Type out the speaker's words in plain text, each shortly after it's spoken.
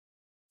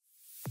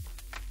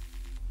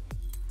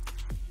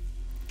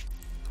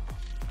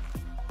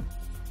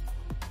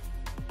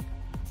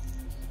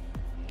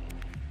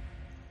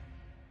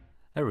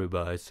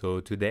Everybody, so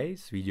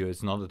today's video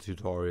is not a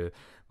tutorial,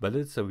 but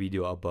it's a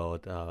video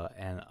about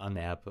an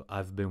app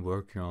I've been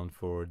working on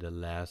for the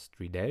last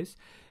 3 days,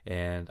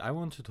 and I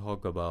want to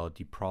talk about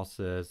the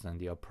process and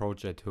the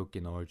approach I took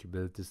in order to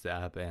build this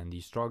app and the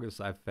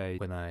struggles I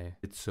faced when I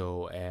did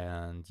so.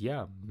 And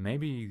yeah,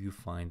 maybe you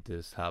find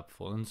this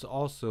helpful. And it's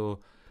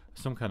also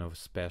some kind of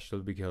special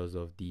because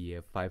of the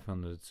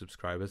 500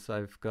 subscribers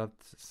I've got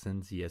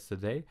since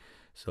yesterday.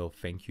 So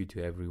thank you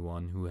to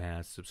everyone who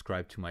has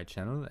subscribed to my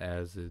channel,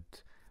 as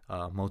it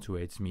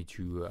motivates me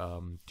to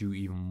do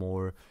even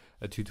more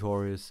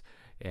tutorials.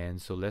 And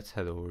so let's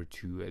head over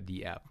to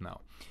the app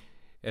now.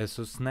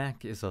 So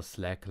Snack is a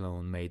Slack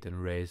clone made in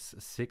Race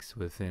 6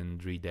 within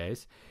 3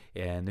 days.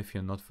 And if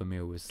you're not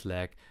familiar with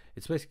Slack,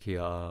 it's basically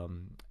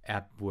an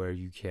app where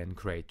you can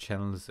create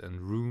channels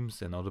and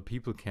rooms, and other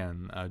people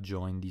can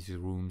join these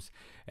rooms,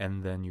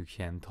 and then you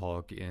can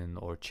talk in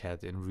or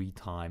chat in real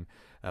time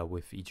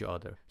with each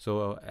other.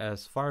 So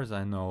as far as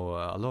I know,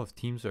 a lot of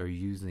teams are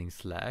using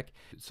Slack.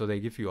 So they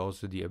give you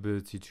also the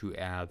ability to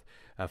add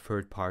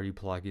third-party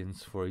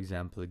plugins, for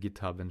example,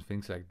 GitHub and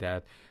things like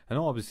that. And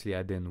obviously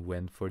I didn't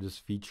went for this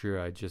feature.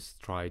 I just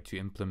tried to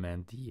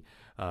implement the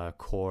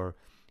core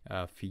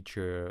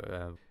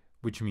feature,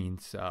 which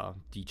means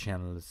the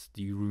channels,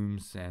 the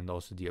rooms, and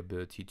also the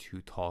ability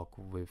to talk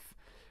with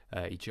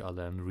each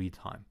other in real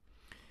time.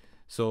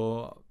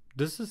 So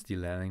this is the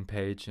landing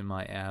page in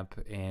my app,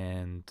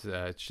 and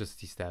it's just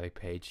the static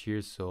page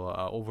here. So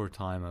over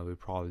time I will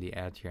probably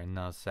add here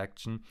another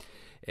section.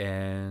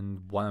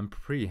 And while I'm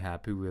pretty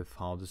happy with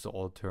how this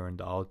all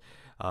turned out,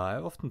 I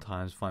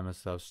oftentimes find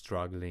myself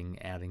struggling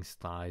adding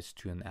styles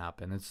to an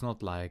app. And it's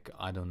not like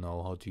I don't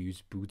know how to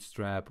use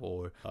Bootstrap,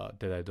 or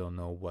that I don't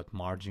know what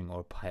margin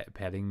or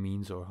padding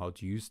means or how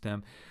to use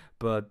them,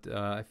 but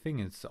I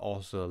think it's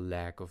also a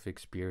lack of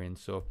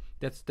experience. So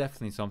that's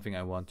definitely something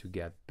I want to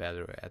get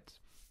better at.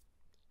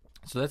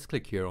 So let's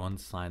click here on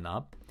sign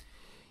up,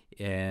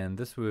 and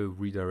this will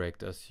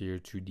redirect us here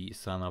to the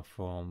sign up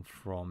form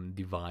from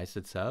device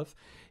itself.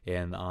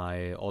 And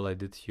all I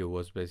did here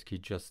was basically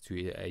just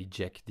to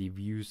eject the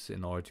views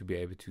in order to be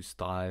able to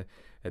style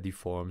the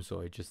form.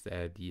 So I just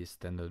add the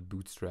standard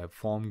Bootstrap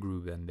form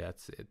group, and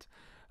that's it.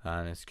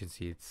 And as you can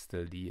see, it's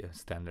still the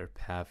standard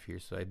path here,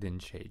 so I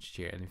didn't change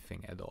here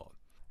anything at all.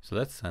 So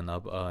let's sign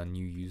up a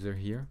new user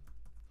here,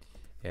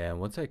 and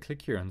once I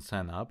click here on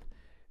sign up,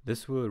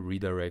 this will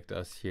redirect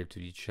us here to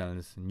the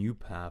channel's new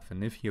path.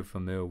 And if you're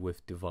familiar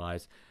with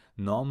device,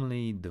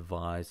 normally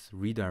device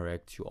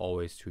redirects you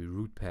always to a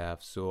root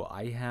path. So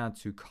I had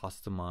to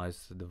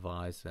customize the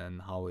device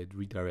and how it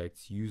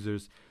redirects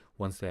users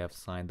once they have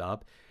signed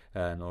up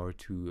in order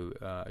to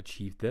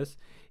achieve this.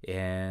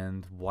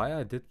 And while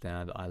I did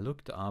that, I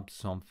looked up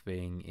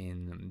something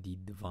in the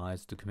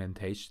device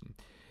documentation.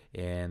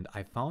 And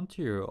I found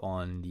here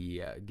on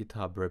the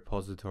GitHub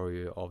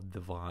repository of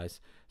device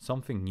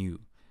something new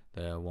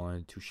that I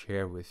wanted to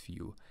share with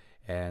you,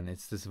 and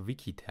it's this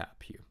wiki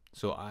tab here.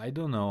 So I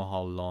don't know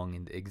how long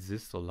it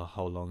exists or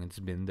how long it's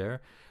been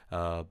there,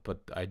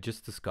 but I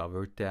just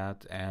discovered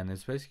that, and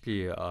it's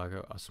basically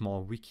a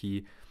small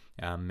wiki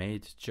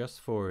made just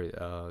for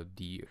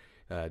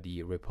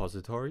the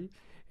repository,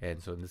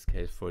 and so in this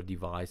case for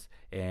device.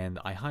 And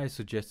I highly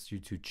suggest you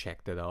to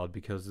check that out,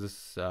 because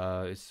this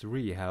is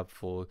really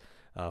helpful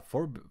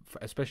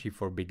especially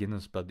for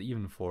beginners, but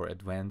even for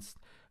advanced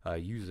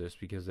users,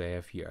 because they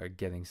have here a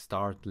getting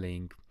start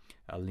link,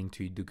 a link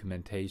to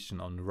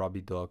documentation on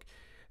RubyDoc.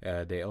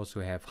 They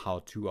also have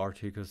how-to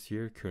articles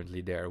here.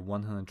 Currently there are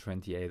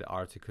 128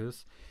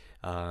 articles.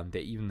 They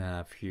even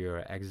have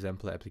here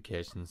example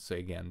applications. So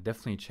again,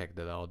 definitely check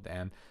that out.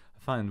 And I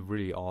find it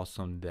really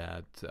awesome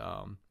that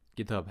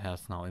GitHub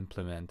has now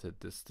implemented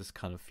this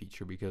kind of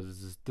feature,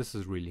 because this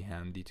is really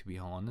handy, to be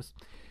honest.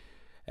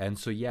 And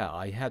so yeah,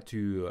 I had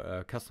to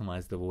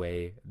customize the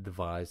way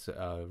device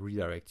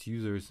redirects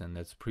users, and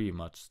that's pretty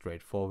much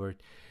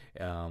straightforward.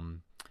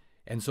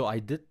 And so I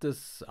did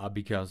this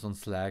because on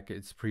Slack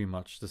it's pretty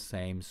much the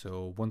same.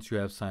 So once you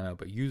have signed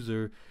up a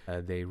user,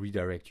 they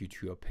redirect you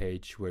to a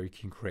page where you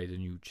can create a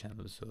new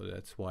channel. So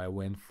that's why I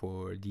went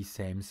for the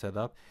same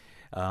setup.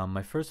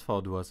 My first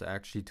thought was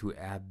actually to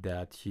add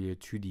that here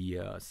to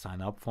the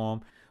sign up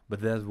form, but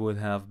that would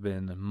have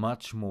been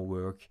much more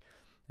work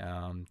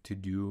to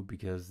do,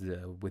 because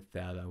with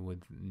that I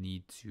would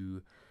need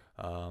to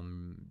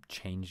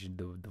change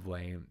the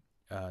way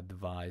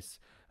device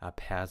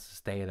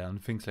passes data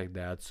and things like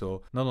that.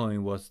 So not only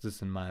was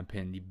this, in my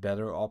opinion, the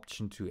better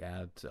option to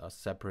add a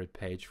separate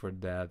page for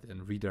that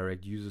and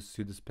redirect users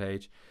to this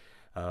page,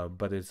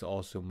 but it's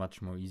also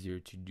much more easier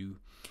to do.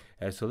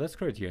 So let's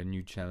create here a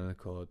new channel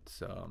called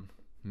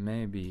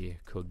maybe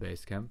Code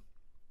Basecamp.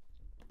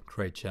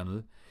 Create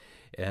channel,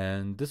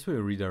 and this will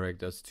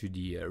redirect us to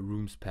the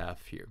rooms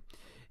path here.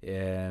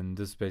 And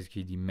this is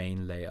basically the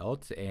main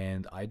layout,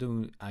 and I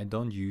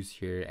don't use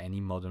here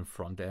any modern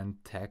front-end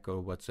tech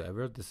or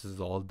whatsoever. This is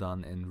all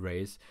done in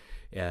Race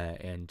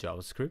and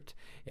JavaScript,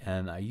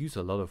 and I use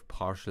a lot of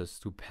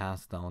partials to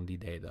pass down the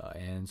data.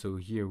 And so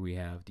here we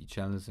have the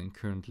channels, and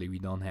currently we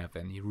don't have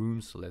any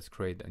rooms, so let's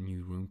create a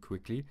new room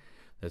quickly.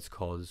 Let's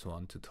call this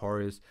one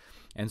tutorials.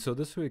 And so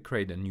this will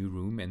create a new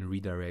room and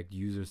redirect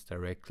users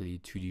directly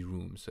to the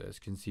room. So as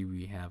you can see,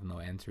 we have now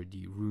entered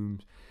the room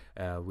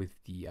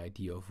with the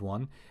ID of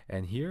 1.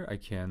 And here I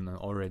can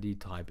already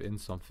type in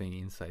something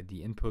inside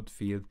the input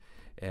field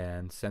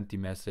and send the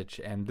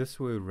message. And this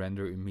will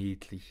render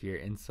immediately here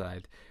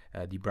inside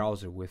the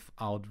browser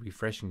without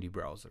refreshing the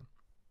browser.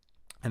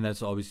 And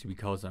that's obviously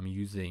because I'm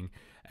using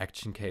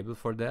Action Cable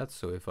for that.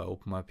 So if I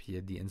open up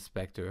here the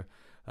inspector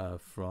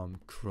from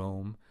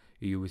Chrome,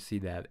 you will see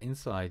that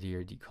inside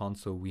here, the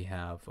console, we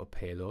have a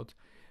payload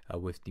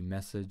with the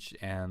message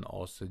and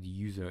also the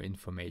user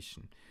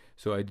information.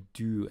 So I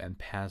do and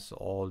pass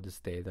all this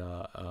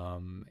data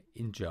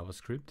in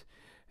JavaScript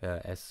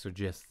as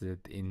suggested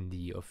in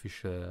the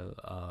official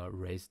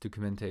Rails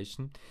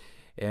documentation.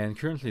 And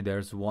currently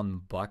there's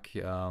one bug.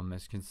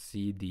 As you can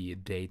see, the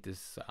date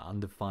is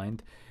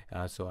undefined.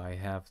 So I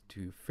have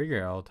to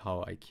figure out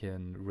how I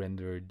can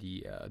render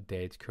the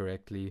date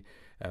correctly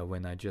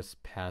when I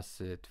just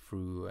pass it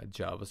through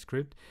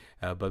JavaScript.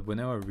 But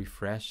whenever I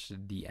refresh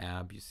the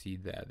app, you see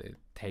that it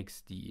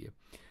takes the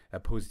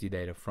pulls the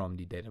data from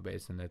the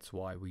database, and that's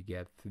why we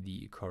get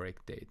the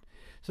correct date.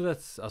 So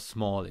that's a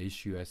small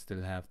issue I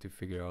still have to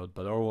figure out,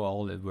 but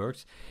overall it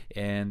works.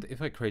 And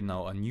if I create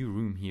now a new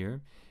room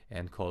here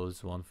and call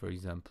this one, for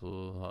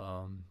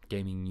example,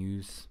 gaming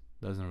news,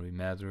 doesn't really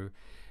matter,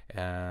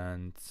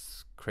 and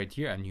create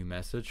here a new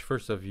message.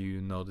 First of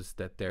you notice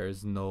that there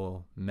is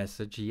no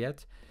message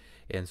yet,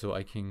 and so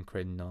I can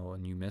create now a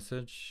new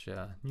message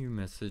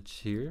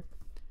here,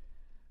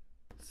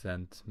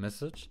 send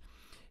message.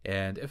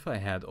 And if I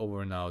head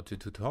over now to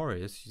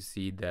tutorials, you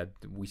see that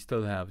we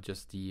still have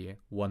just the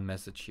one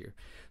message here.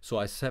 So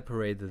I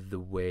separated the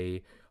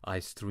way I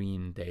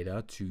stream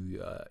data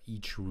to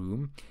each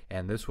room,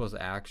 and this was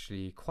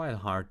actually quite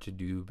hard to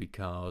do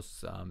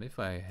because if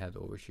I head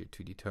over here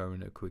to the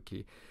terminal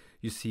quickly,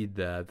 you see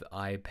that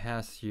I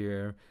pass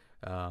here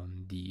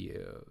the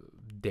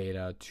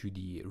data to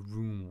the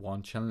room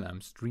 1 channel. I'm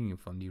streaming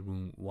from the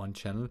room 1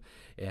 channel,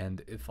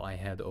 and if I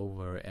head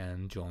over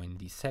and join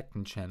the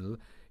second channel,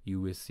 you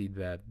will see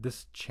that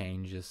this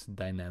changes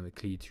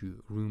dynamically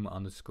to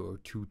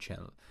room_2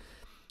 channel.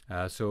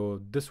 So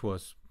this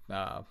was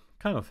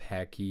kind of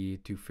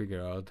hacky to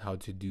figure out how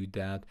to do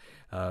that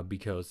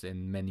because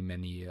in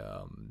many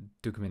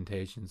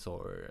documentations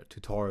or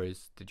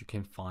tutorials that you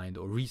can find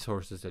or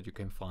resources that you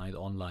can find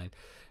online,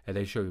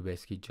 they show you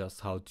basically just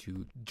how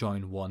to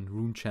join one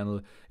room channel,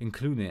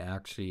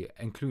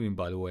 including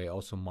by the way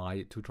also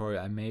my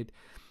tutorial I made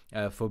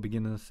for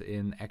beginners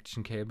in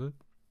Action Cable.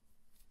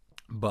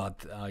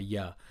 But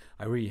yeah,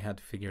 I really had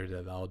to figure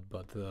that out,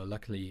 but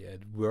luckily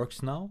it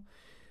works now.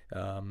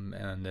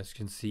 And as you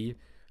can see,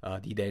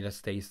 the data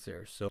stays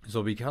there.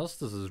 So because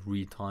this is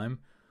real time,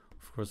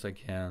 of course I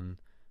can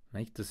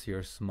make this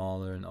here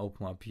smaller and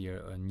open up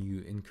here a new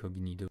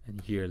incognito.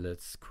 And here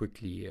let's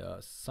quickly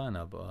sign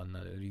up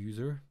another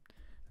user,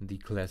 the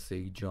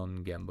classic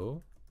John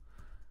Gambo.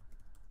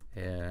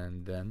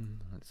 And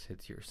then let's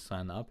hit here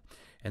sign up.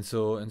 And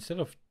so instead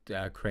of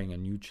creating a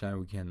new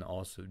channel, we can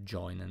also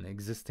join an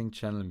existing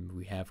channel.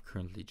 We have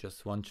currently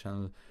just one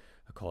channel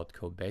called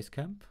Code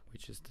Basecamp,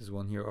 which is this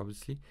one here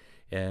obviously.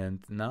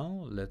 And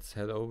now let's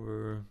head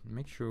over,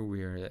 make sure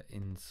we're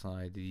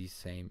inside the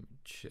same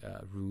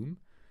room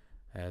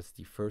as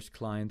the first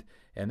client.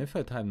 And if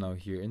I type now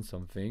here in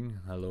something,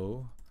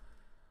 hello,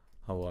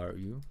 how are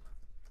you?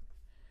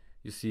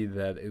 You see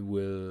that it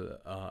will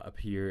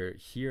appear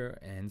here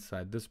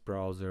inside this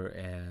browser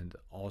and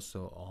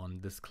also on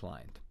this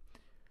client.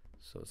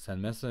 So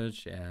send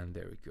message, and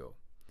there we go.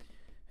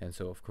 And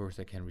so of course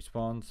I can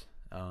respond,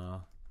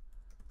 I'm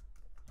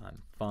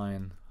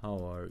fine, how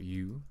are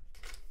you?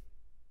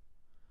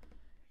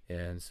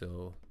 And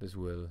so this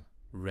will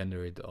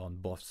render it on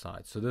both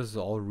sides. So this is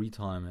all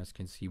real-time, as you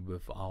can see,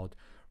 without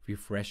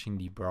refreshing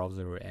the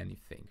browser or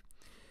anything.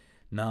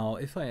 Now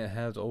if I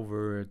head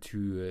over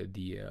to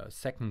the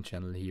second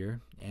channel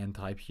here and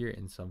type here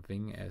in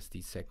something as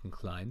the second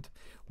client,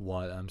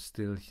 while I'm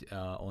still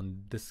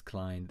on this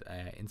client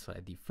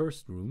inside the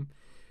first room,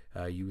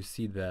 you will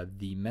see that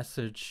the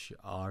message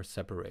are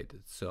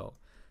separated. So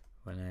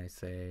when I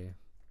say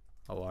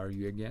how are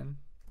you again,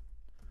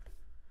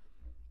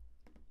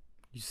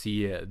 you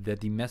see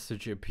that the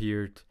message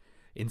appeared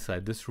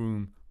inside this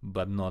room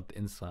but not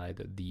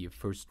inside the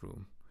first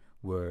room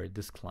where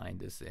this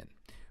client is in.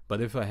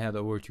 But if I head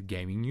over to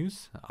gaming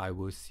news, I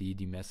will see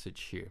the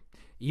message here.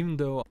 Even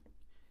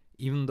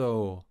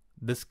though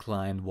this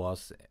client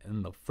was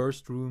in the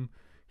first room,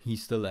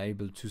 he's still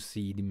able to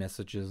see the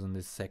messages in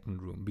the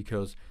second room,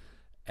 because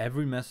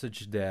every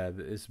message that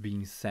is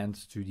being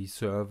sent to the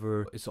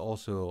server is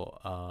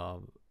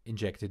also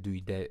injected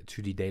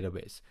to the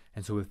database.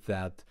 And so with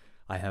that,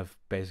 I have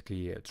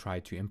basically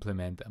tried to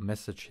implement a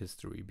message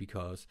history,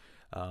 because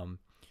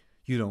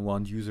you don't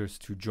want users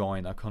to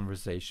join a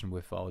conversation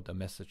without a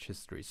message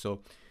history.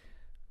 So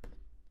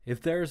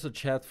if there's a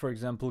chat, for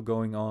example,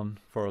 going on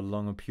for a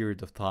longer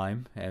period of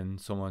time and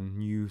someone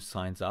new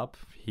signs up,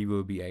 he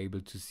will be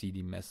able to see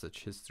the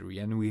message history,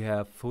 and we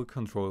have full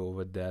control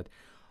over that,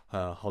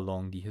 how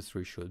long the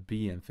history should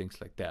be and things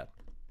like that.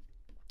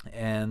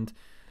 And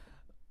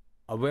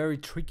a very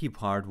tricky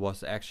part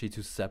was actually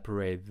to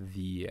separate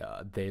the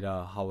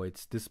data, how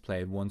it's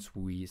displayed once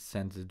we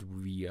send it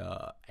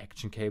via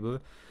action cable,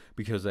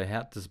 because I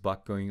had this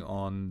bug going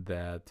on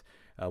that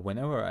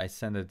whenever I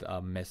sent it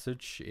a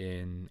message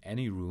in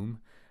any room,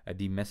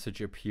 the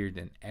message appeared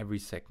in every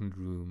second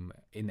room,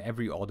 in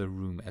every other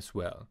room as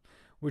well,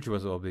 which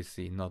was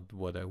obviously not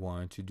what I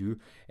wanted to do.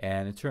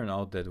 And it turned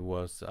out that it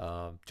was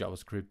a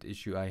JavaScript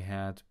issue I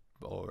had,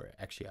 or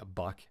actually a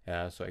bug,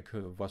 so I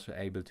was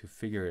able to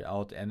figure it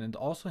out. And it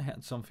also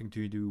had something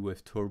to do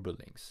with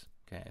turbolinks.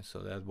 Okay,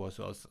 so that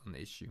was also an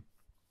issue.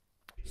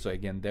 So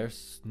again,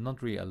 there's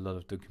not really a lot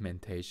of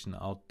documentation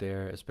out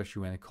there,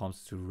 especially when it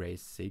comes to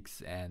Rails 6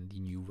 and the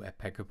new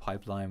Webpacker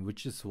pipeline,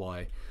 which is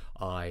why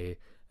I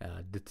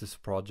did this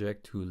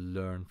project, to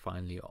learn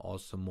finally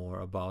also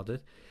more about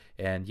it.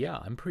 And yeah,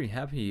 I'm pretty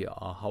happy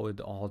how it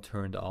all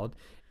turned out.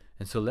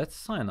 And so let's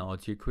sign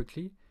out here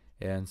quickly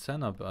and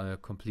sign up a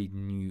complete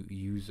new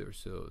user.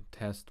 So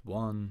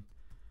test1,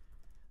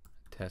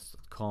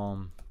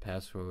 test.com,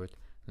 password.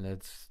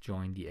 Let's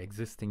join the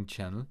existing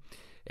channel.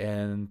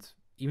 And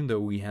even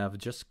though we have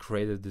just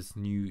created this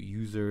new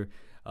user,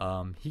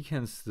 he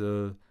can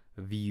still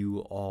view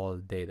all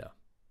data.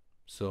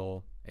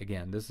 So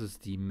again, this is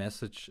the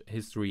message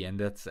history, and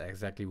that's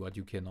exactly what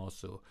you can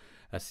also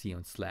see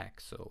on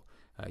Slack. So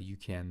you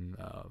can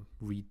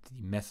read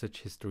the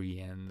message history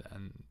and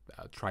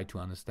try to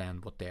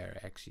understand what they're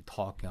actually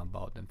talking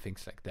about and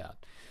things like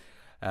that.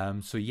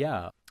 So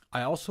yeah,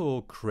 I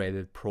also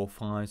created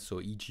profiles.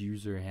 So each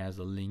user has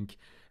a link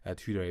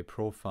to their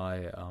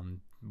profile,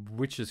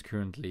 which is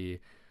currently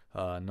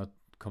not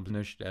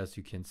finished, as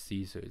you can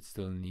see. So it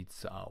still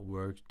needs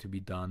work to be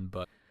done.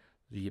 But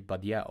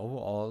yeah,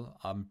 overall,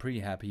 I'm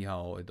pretty happy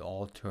how it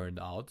all turned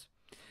out.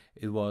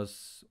 It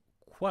was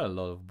quite a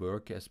lot of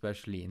work,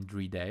 especially in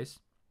 3 days.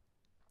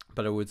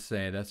 But I would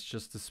say that's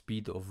just the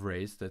speed of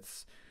Rails.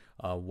 That's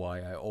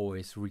why I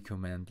always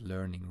recommend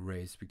learning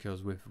Rails,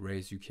 because with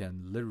Rails you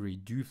can literally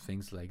do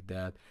things like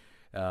that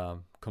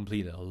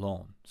completely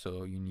alone.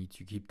 So you need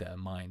to keep that in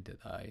mind,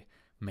 that I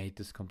made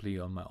this completely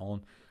on my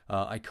own.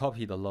 I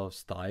copied a lot of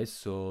styles,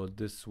 so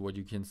this, what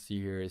you can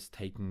see here, is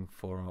taken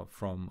from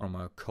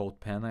a code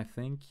pen, I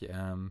think.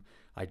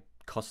 I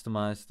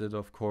customized it,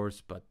 of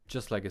course, but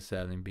just like I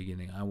said in the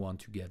beginning, I want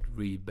to get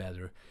really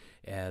better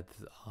at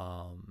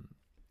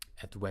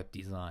web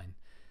design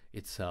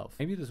itself.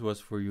 Maybe this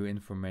was for you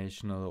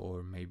informational,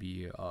 or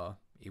maybe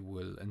it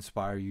will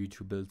inspire you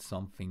to build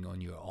something on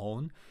your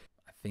own.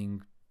 I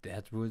think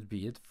that would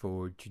be it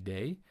for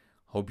today.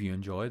 Hope you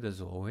enjoyed, as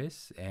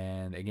always.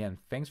 And again,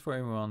 thanks for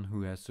everyone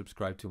who has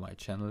subscribed to my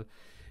channel.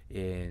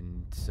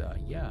 And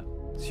yeah,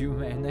 see you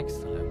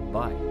next time.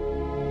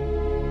 Bye.